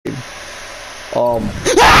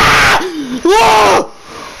Ah! Whoa!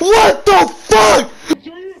 What the fuck?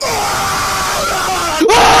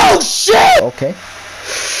 Oh shit! Okay.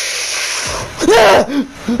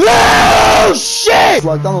 Oh shit!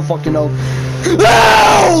 Like, I don't fucking know.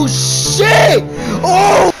 Oh shit!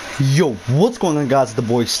 Oh! Yo, what's going on, guys? It's the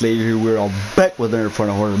boy Slayer here. We're all back with another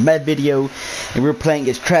Fortnitehorrormap video, and we're playing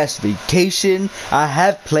as Crash Vacation. I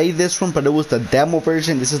have played this one, but it was the demo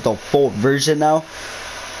version. This is the full version now.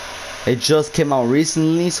 It just came out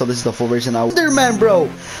recently, so this is the full version now. Slenderman, bro!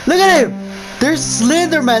 Look at him! There's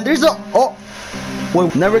Slenderman! There's a... Oh!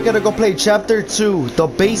 Wait, never gonna go play Chapter 2, The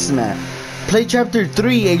Basement. Play Chapter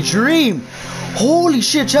 3, A Dream! Holy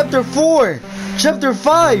shit, Chapter 4! Chapter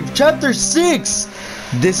 5! Chapter 6!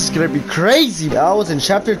 This is gonna be crazy! I was in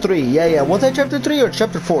Chapter 3, yeah. Was I Chapter 3 or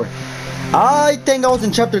Chapter 4? I think I was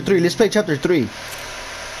in Chapter 3, let's play Chapter 3.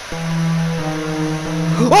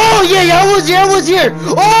 Oh yeah, I was here!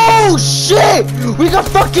 Oh shit! We got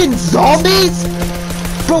fucking zombies?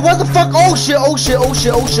 Bro, what the fuck? Oh shit. Oh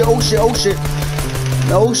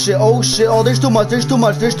there's too much,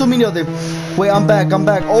 there's too many of them. Wait, I'm back.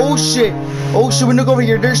 Oh shit, we look over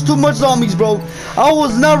here, there's too much zombies, bro. I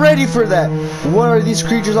was not ready for that. What are these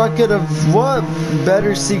creatures? I could have, what?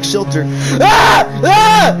 Better seek shelter.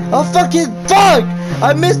 Oh fucking fuck!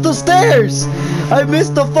 I missed the stairs! I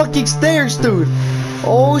missed the fucking stairs, dude.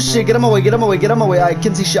 Oh shit, get out my way, I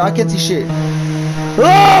can't see shit,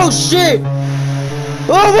 Oh shit!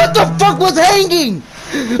 Oh, what the fuck was hanging?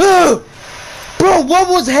 Bro, what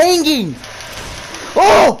was hanging?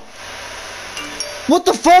 Oh! What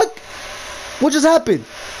the fuck? What just happened?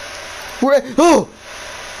 Oh!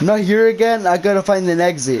 Not here again, I gotta find an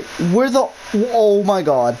exit. Where the... Oh my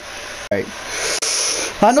god. Alright.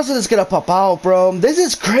 I know something's gonna pop out, bro. This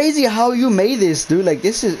is crazy how you made this, dude. Like,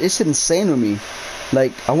 it's insane with me.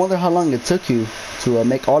 Like, I wonder how long it took you to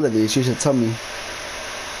make all of this. You should tell me.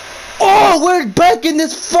 Oh, we're back in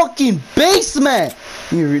this fucking basement.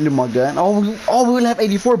 You reload my gun. Oh, we will have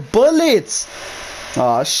 84 bullets.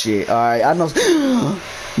 Oh shit. All right, I know.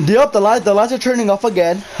 Yep, the lights are turning off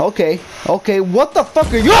again. Okay. What the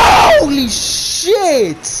fuck are you? Holy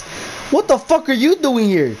shit! What the fuck are you doing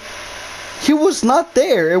here? He was not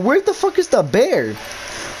there. Where the fuck is the bear?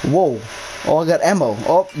 Whoa. Oh, I got ammo.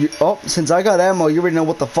 Oh, since I got ammo, you already know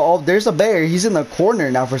what the fuck. Oh, there's a bear. He's in the corner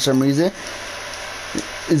now for some reason.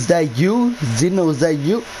 Is that you? Zeno, is that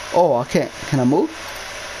you? Oh, I can't. Can I move?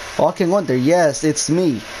 Oh, I can go in there. Yes, it's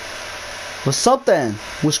me. What's up then?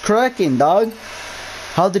 What's cracking, dog?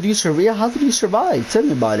 How did you survive? Tell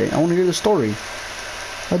me about it. I want to hear the story.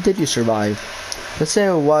 How did you survive? Let's say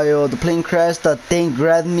while the plane crashed, that thing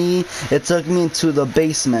grabbed me. It took me into the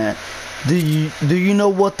basement. Do you know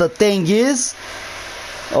what the thing is?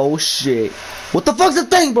 Oh shit. What the fuck's the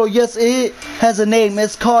thing, bro? Yes, it has a name.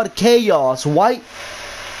 It's called Chaos. What?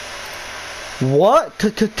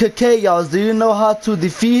 Chaos. Do you know how to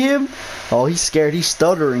defeat him? Oh, he's scared. He's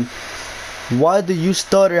stuttering. Why do you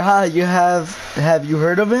stutter? Have you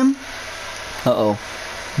heard of him? Uh-oh.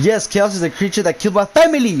 Yes, Chaos is a creature that killed my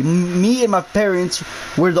family. Me and my parents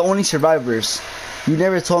were the only survivors. You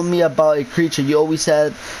never told me about a creature. You always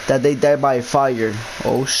said that they died by a fire.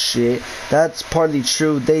 Oh shit. That's partly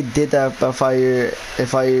true. They did that by fire. A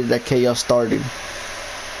fire that Chaos started.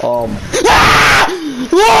 Ah!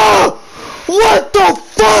 Whoa! What the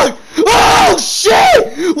fuck? Oh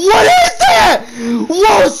shit! What is that?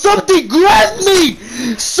 Whoa! Something grabbed me!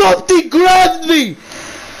 Something grabbed me!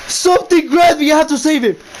 You have to save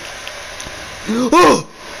it. Oh!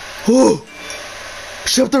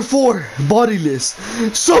 Chapter 4, bodiless.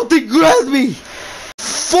 Something grabbed me.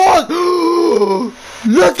 Fuck!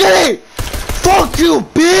 Look at it! Fuck you,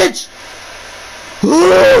 bitch!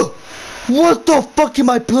 What the fuck am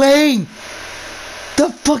I playing? The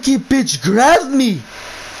fucking bitch grabbed me.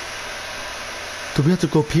 Do we have to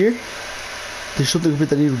go up here? There's something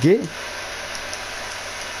that I need to get.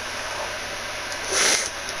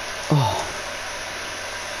 Oh.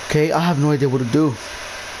 Okay, I have no idea what to do.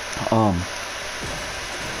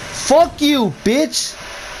 Fuck you, bitch!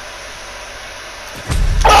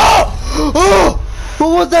 Oh! What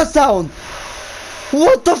was that sound?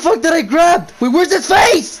 What the fuck did I grab? Wait, where's his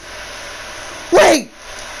face? Wait!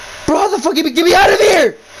 Bro, how the fuck? Get me out of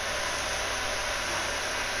here!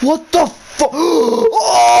 What the fuck?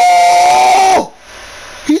 Oh!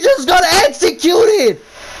 He just got executed!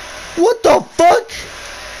 What the fuck?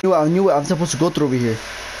 I knew it. I'm supposed to go through over here.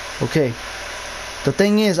 Okay. The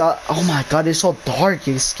thing is, oh my god, it's so dark.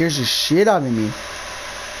 It scares the shit out of me.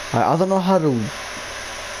 I don't know how to.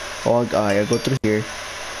 Oh, I go through here.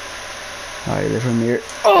 Alright, from here.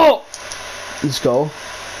 Oh! Let's go.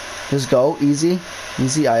 Let's go. Easy.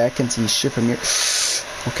 Easy. I can see shit from here.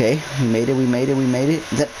 Okay. We made it. We made it. We made it.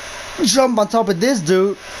 Then jump on top of this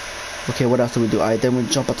dude. Okay. What else do we do? Alright. Then we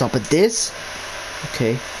jump on top of this.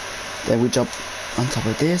 Okay. Then we jump on top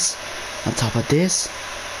of this. On top of this.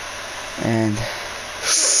 And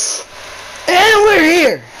we're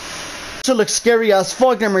here. It looks scary as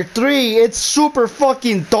fuck. Number 3, it's super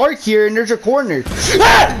fucking dark here and there's a corner.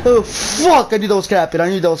 Ah! Oh fuck, I knew that was gonna happen. I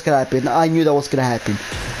knew that was gonna happen. I knew that was gonna happen.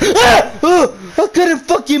 Ah! Oh, I couldn't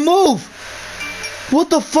fucking move. What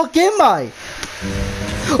the fuck am I?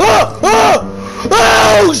 Oh! Oh!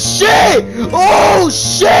 Oh shit! Oh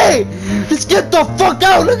shit! Let's get the fuck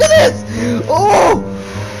out. Look at this. Oh!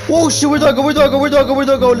 Oh shit, we're doggo, we're doggo, we're doggo, we're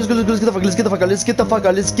doggo. Let's go, let's get the fuck, let's get the fuck out, let's get the fuck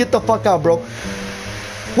out, let's get the fuck out, bro.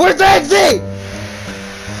 Where's the exit?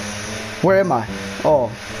 Where am I? Oh.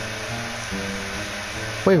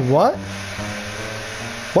 Wait, what?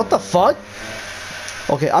 What the fuck?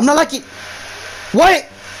 Okay, I'm not lucky. What?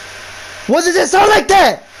 What does it sound like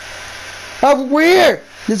that? We're here.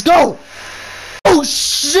 Let's go. Oh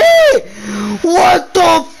shit! What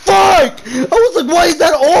the fuck? I was like, why is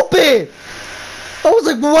that open? I was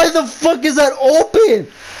like, why the fuck is that open?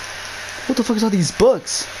 What the fuck is all these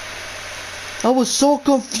books? I was so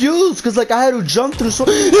confused because like I had to jump through so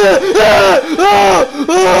oh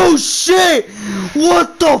shit!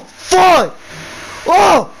 What the fuck?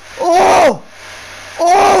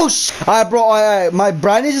 Oh shit! Alright bro, my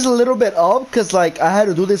brightness is a little bit up because like I had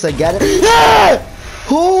to do this again.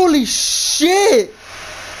 Holy shit!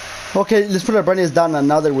 Okay, let's put our brightness down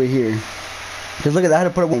now that we're here. Because look at that, I had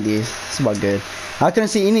to put it one of these. It's about good. I couldn't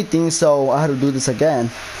see anything, so I had to do this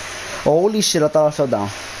again. Holy shit, I thought I fell down.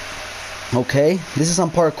 Okay, this is some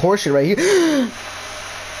parkour shit right here.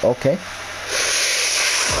 Okay.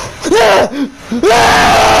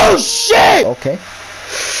 Oh shit! Okay.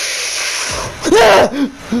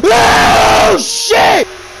 Oh shit!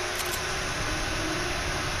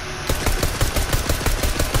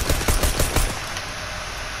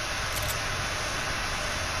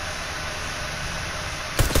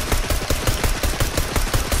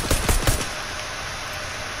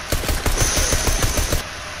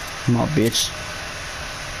 Come on, bitch.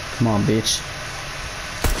 Come on, bitch.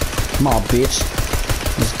 Come on, bitch.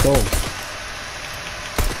 Let's go.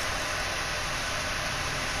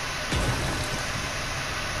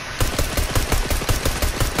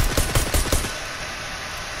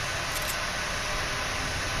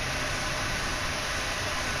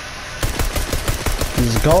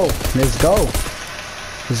 Let's go. Let's go.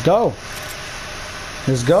 Let's go.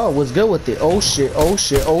 Let's go. What's good with it? Oh shit. Oh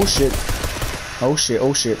shit. Oh shit. Oh shit.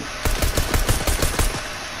 Oh shit.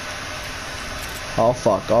 Oh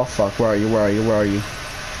fuck, oh fuck, where are you, where are you, where are you?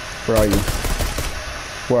 Where are you?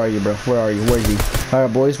 Where are you, bro? Where are you? Where is he?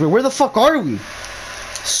 Alright boys, where the fuck are we?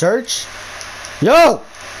 Search? Yo!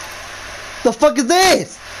 The fuck is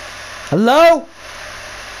this? Hello?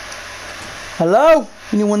 Hello?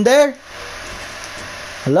 Anyone there?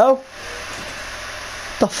 Hello?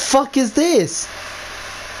 The fuck is this?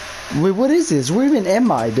 Wait, what is this? Where even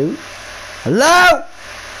am I, dude? Hello?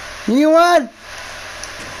 Anyone?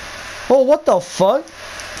 Oh, what the fuck?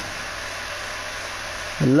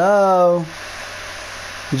 Hello?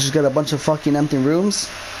 We just got a bunch of fucking empty rooms.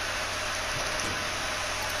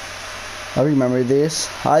 I remember this.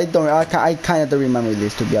 I kind of don't remember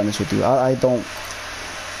this, to be honest with you. I don't.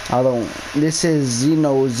 This is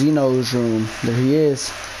Zeno's room. There he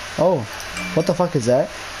is. Oh, what the fuck is that?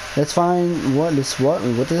 Let's find what?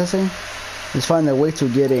 What does that say? Let's find a way to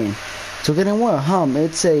get in. To get in what?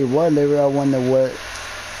 It's a what? I wonder what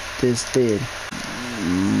this did.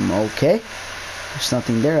 Okay. There's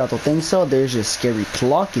nothing there. I don't think so. There's a scary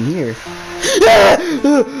clock in here.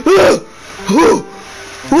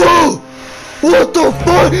 What the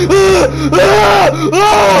fuck?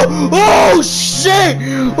 Oh shit!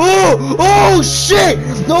 Oh shit!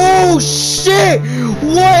 Oh shit!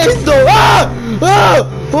 What is the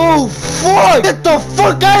oh fuck! Get the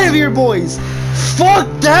fuck out of here, boys! Fuck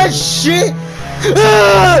that shit!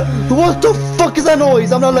 What the fuck is that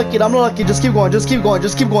noise? I'm not lucky. I'm not lucky. Just keep going. Just keep going.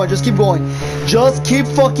 Just keep going. Just keep going. Just keep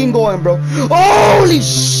fucking going, bro. Holy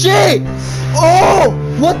shit! Oh!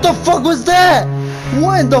 What the fuck was that?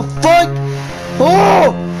 What in the fuck?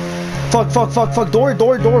 Oh! Fuck. Door.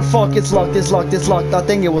 Fuck. It's locked. I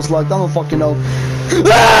think it was locked. I don't fucking know.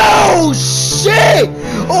 Oh shit!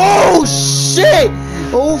 Oh shit!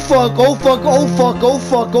 Oh fuck.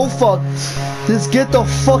 Let's get the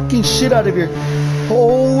fucking shit out of here.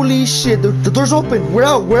 Holy shit. The door's open. We're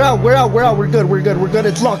out. We're good.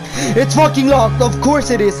 It's locked. It's fucking locked. Of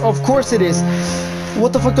course it is.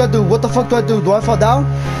 What the fuck do I do? Do I fall down?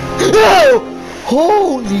 No!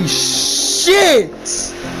 Holy shit!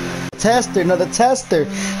 Tester, another tester,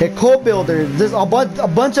 a co-builder. There's a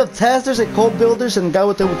bunch of testers and co-builders and guy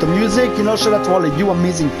with the music. You know, shout out to all of you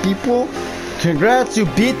amazing people. Congrats, you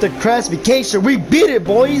beat the classification. We beat it,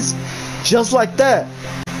 boys. Just like that.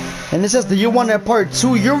 And it says, do you want a part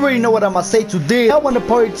 2? You already know what I'm gonna say today. I want a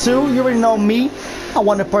part 2. You already know me. I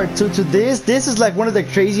want a part 2 to this. This is like one of the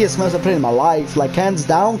craziest smells I've played in my life. Like, hands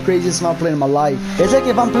down, craziest smell I've played in my life. It's like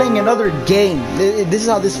if I'm playing another game. This is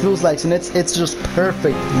how this feels like, and it's just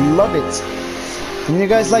perfect. Love it. And if you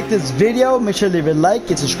guys like this video, make sure to leave a like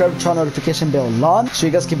and subscribe to the notification bell on, so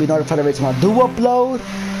you guys can be notified every time I do upload.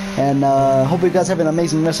 And hope you guys have an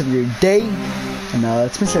amazing rest of your day. And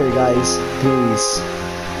it's been Larry, guys. Peace.